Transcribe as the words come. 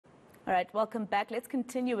All right, welcome back. Let's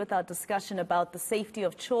continue with our discussion about the safety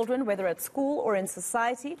of children, whether at school or in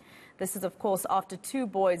society. This is, of course, after 2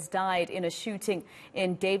 boys died in a shooting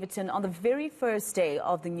in Daveyton on the very first day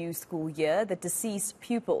of the new school year. The deceased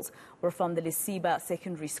pupils were from the Lesiba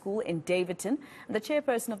Secondary School in Daveyton. And the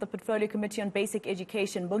chairperson of the Portfolio Committee on Basic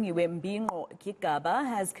Education, Bongiwe Mbinqo-Gigaba,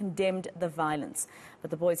 has condemned the violence.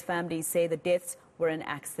 But the boys' families say the deaths were an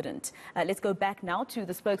accident. Let's go back now to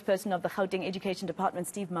the spokesperson of the Gauteng Education Department,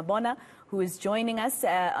 Steve Mabona, who is joining us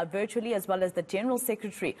virtually, as well as the General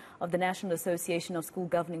Secretary of the National Association of School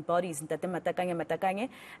Governing Bodies, Matakanye,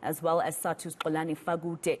 as well as Sadtu's Xolani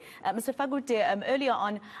Fakude. Mr. Fakude, earlier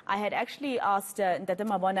on, I had actually asked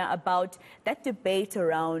Mabona about that debate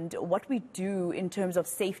around what we do in terms of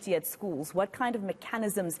safety at schools. What kind of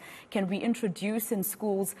mechanisms can we introduce in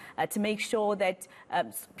schools to make sure that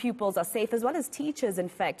pupils are safe, as well as teachers, in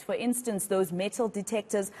fact? For instance, those metal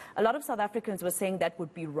detectors, a lot of South Africans were saying that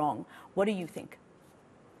would be wrong. What do you think?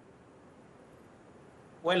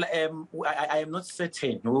 Well, I am not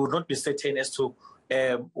certain. We will not be certain as to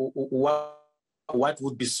what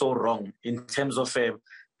would be so wrong in terms of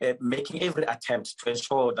making every attempt to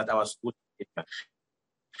ensure that our schools.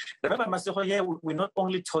 Remember, Masiko, here we're not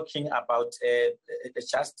only talking about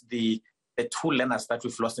just the 2 learners that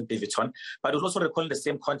we've lost in Daveyton, but we'll also recall in the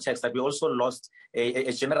same context that we also lost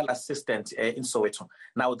a general assistant in Soweto.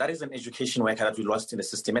 Now, that is an education worker that we lost in the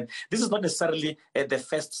system. And this is not necessarily the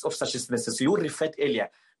first of such instances. You referred earlier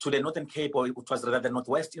to the Northern Cape, or it was rather the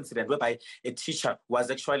Northwest incident, whereby a teacher was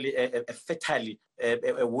actually fatally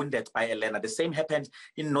wounded by a learner. The same happened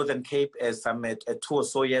in Northern Cape some 2 or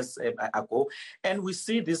so years ago. And we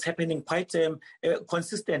see this happening quite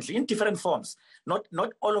consistently in different forms. Not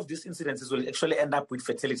all of these incidences will actually end up with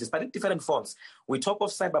fatalities, but in different forms. We talk of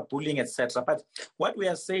cyberbullying, etc. But what we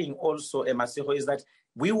are saying also, Masiko, is that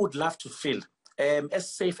we would love to feel as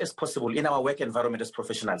safe as possible in our work environment as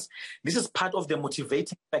professionals. This is part of the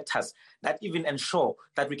motivating factors that even ensure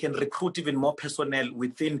that we can recruit even more personnel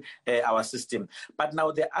within our system. But now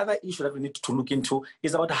the other issue that we need to look into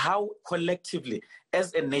is about how collectively,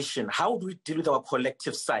 as a nation, how do we deal with our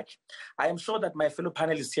collective psyche? I am sure that my fellow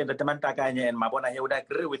panelists here, Matakanya and Mabona here, would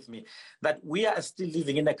agree with me that we are still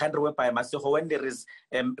living in a country whereby, when there is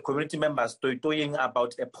community members doing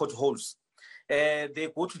about potholes, they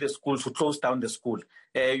go to the school to close down the school.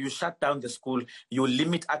 You shut down the school, you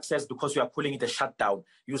limit access because you are calling it a shutdown.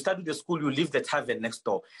 You start with the school, you leave the tavern next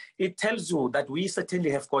door. It tells you that we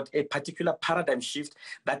certainly have got a particular paradigm shift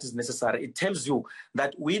that is necessary. It tells you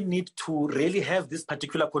that we need to really have this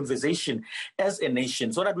particular conversation as a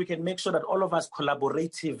nation so that we can make sure that all of us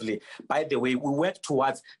collaboratively, by the way, we work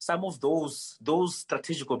towards some of those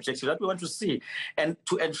strategic objectives that we want to see, and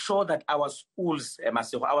to ensure that our schools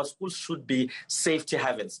should be safety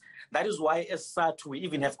havens. That is why as Sadtu, we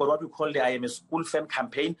even have got what we call the I Am a School Firm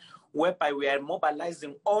campaign, whereby we are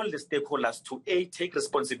mobilizing all the stakeholders to take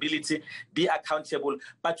responsibility, be accountable,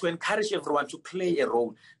 but to encourage everyone to play a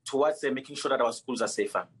role towards making sure that our schools are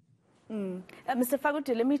safer. Mr.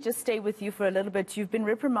 Fakude, let me just stay with you for a little bit. You've been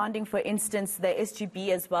reprimanding, for instance, the SGB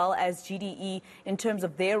as well as GDE in terms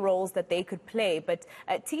of their roles that they could play. But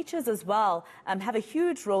teachers as well have a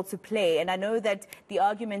huge role to play. And I know that the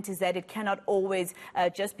argument is that it cannot always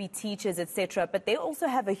just be teachers, etc. But they also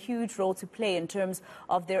have a huge role to play in terms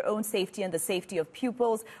of their own safety and the safety of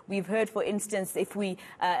pupils. We've heard, for instance, if we,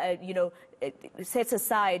 set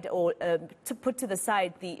aside or to put to the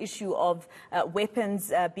side the issue of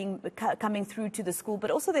weapons coming through to the school, but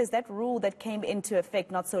also there's that rule that came into effect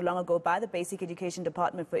not so long ago by the Basic Education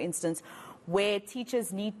Department, for instance, where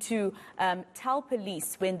teachers need to tell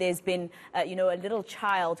police when there's been, a little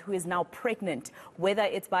child who is now pregnant, whether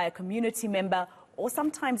it's by a community member or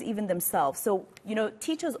sometimes even themselves. So,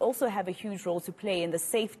 teachers also have a huge role to play in the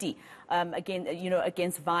safety,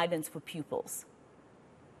 against violence for pupils.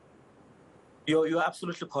 You're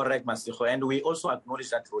absolutely correct, Masiko, and we also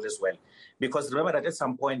acknowledge that role as well. Because remember that at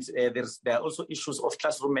some point, there are also issues of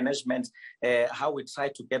classroom management, how we try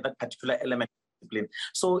to get that particular element of discipline.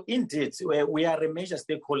 So indeed, we are a major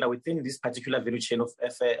stakeholder within this particular value chain of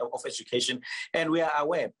education, and we are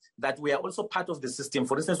aware that we are also part of the system.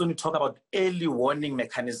 For instance, when we talk about early warning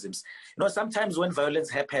mechanisms, sometimes when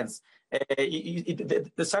violence happens,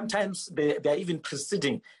 sometimes they are even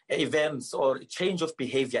preceding events or change of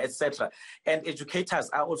behavior, etc. And educators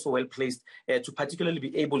are also well placed to particularly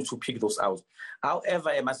be able to pick those out. However,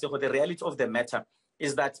 Masiko, the reality of the matter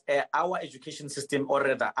is that our education system, or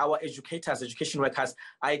rather our educators, education workers,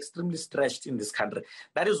 are extremely stretched in this country.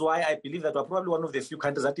 That is why I believe that we're probably one of the few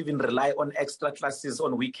countries that even rely on extra classes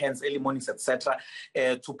on weekends, early mornings, etc.,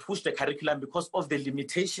 to push the curriculum because of the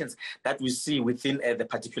limitations that we see within the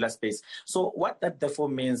particular space. So what that therefore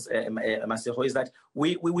means, Maseho, is that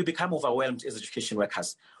we become overwhelmed as education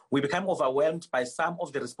workers. We become overwhelmed by some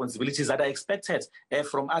of the responsibilities that are expected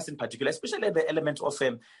from us in particular, especially the element of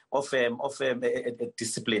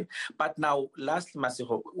discipline. But now, lastly,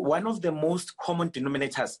 Maseho, one of the most common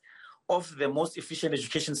denominators of the most efficient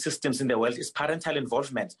education systems in the world is parental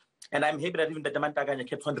involvement. And I'm happy that even the Matakanya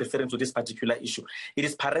kept on referring to this particular issue. It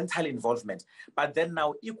is parental involvement. But then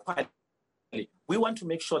now, equally, we want to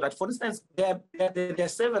make sure that, for instance, there are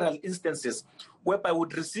several instances whereby we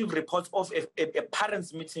would receive reports of a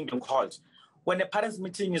parents' meeting being called. When a parents'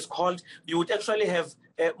 meeting is called, you would actually have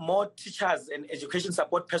more teachers and education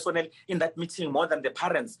support personnel in that meeting more than the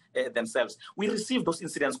parents themselves. We receive those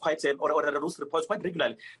incidents or those reports quite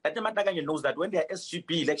regularly. That the Matakanya knows that when there are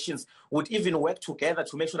SGB elections, would even work together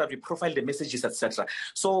to make sure that we profile the messages, etc.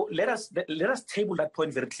 So let us table that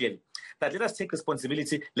point very clearly. That let us take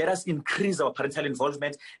responsibility, let us increase our parental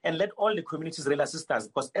involvement, and let all the communities really assist us.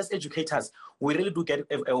 Because as educators, we really do get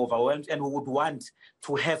overwhelmed, and we would want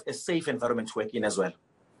to have a safe environment to work in as well.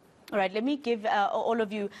 All right, let me give all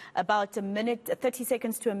of you about a minute, 30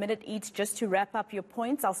 seconds to a minute each, just to wrap up your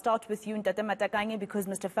points. I'll start with you, Ntate Matakanye, because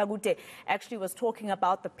Mr. Fakude actually was talking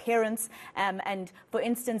about the parents. And for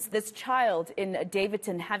instance, this child in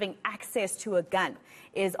Daveyton having access to a gun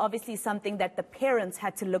is obviously something that the parents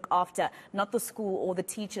had to look after, not the school or the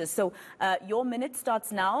teachers. So your minute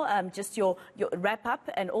starts now, just your wrap up,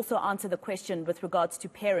 and also answer the question with regards to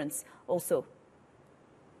parents also.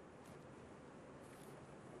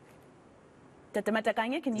 Tata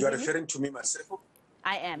Matakanya, can you are referring to me, Masefo?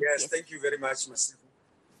 I am. Yes, thank you very much, Masefo.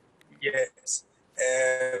 Yes.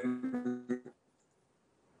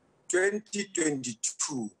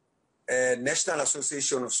 2022, National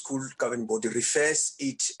Association of School Governing Body refers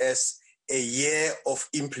it as a year of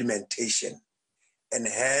implementation. And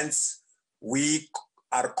hence, we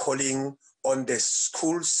are calling on the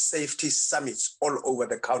school safety summits all over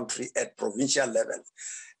the country at provincial level.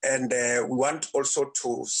 And we want also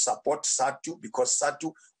to support Sadtu, because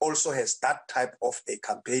Sadtu also has that type of a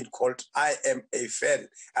campaign called I Am a Fan,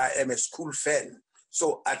 I Am a School Fan.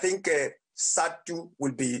 So I think Sadtu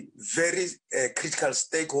will be very critical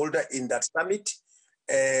stakeholder in that summit.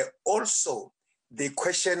 Also, the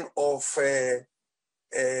question of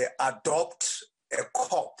adopt a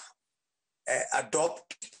cop.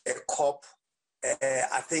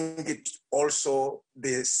 I think it also,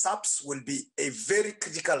 the subs will be a very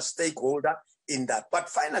critical stakeholder in that. But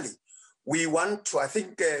finally, we want to, I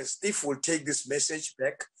think Steve will take this message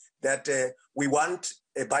back, that we want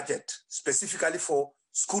a budget specifically for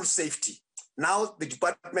school safety. Now the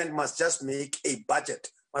department must just make a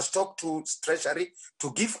budget, must talk to Treasury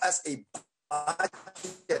to give us a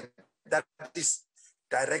budget that is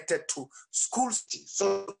directed to school safety,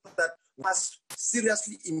 so that we must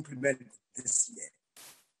seriously implement this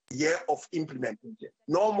year of implementation.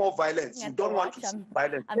 No more violence. You don't want to see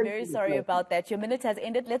violence. I'm very sorry about that. Your minute has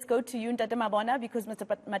ended. Let's go to you, Ntate Mabona, because Mr.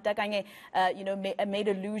 Matakanye, made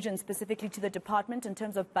allusion specifically to the department in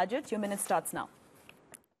terms of budget. Your minute starts now.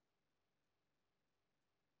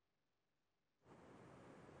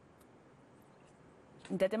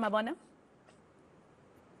 Ntate Mabona?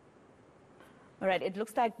 All right, it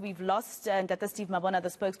looks like we've lost Dr. Steve Mabona, the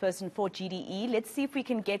spokesperson for GDE. Let's see if we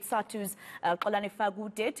can get Sadtu's Xolani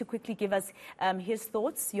Fakude to quickly give us his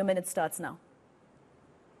thoughts. Your minute starts now.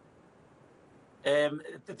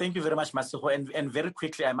 Thank you very much, Maseho. And very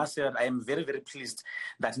quickly, I must say that I am very, very pleased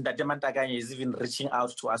that Ntate Matakanya is even reaching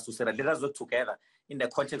out to us to say that let us work together in the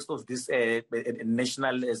context of this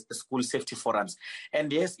national school safety forums.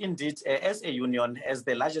 And yes, indeed, as a union, as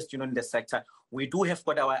the largest union in the sector, we do have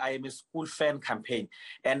got our I Am a School Fan campaign.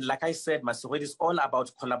 And like I said, Maseho, it is all about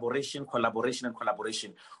collaboration, collaboration, and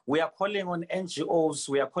collaboration. We are calling on NGOs,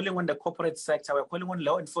 we are calling on the corporate sector, we are calling on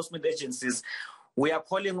law enforcement agencies, we are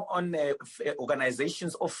calling on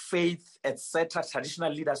organizations of faith, etc.,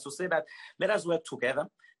 traditional leaders, to say that let us work together.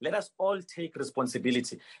 Let us all take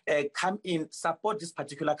responsibility. Come in, support this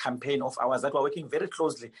particular campaign of ours that we're working very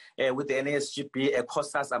closely with the NASGP,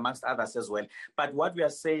 COSAS, amongst others as well. But what we are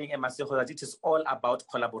saying, Maseho, that it is all about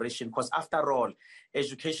collaboration, because after all,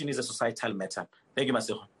 education is a societal matter. Thank you,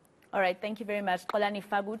 Maseho. All right, thank you very much. Xolani,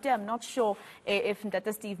 Fakude, I'm not sure if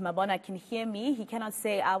Ndata Steve Mabona can hear me. He cannot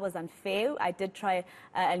say I was unfair. I did try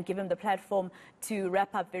and give him the platform to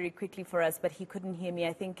wrap up very quickly for us, but he couldn't hear me.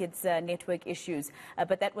 I think it's network issues.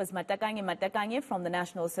 But that was Matakanye from the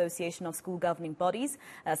National Association of School Governing Bodies,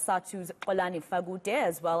 Sadtu's Xolani Fakude,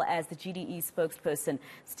 as well as the GDE spokesperson,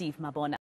 Steve Mabona.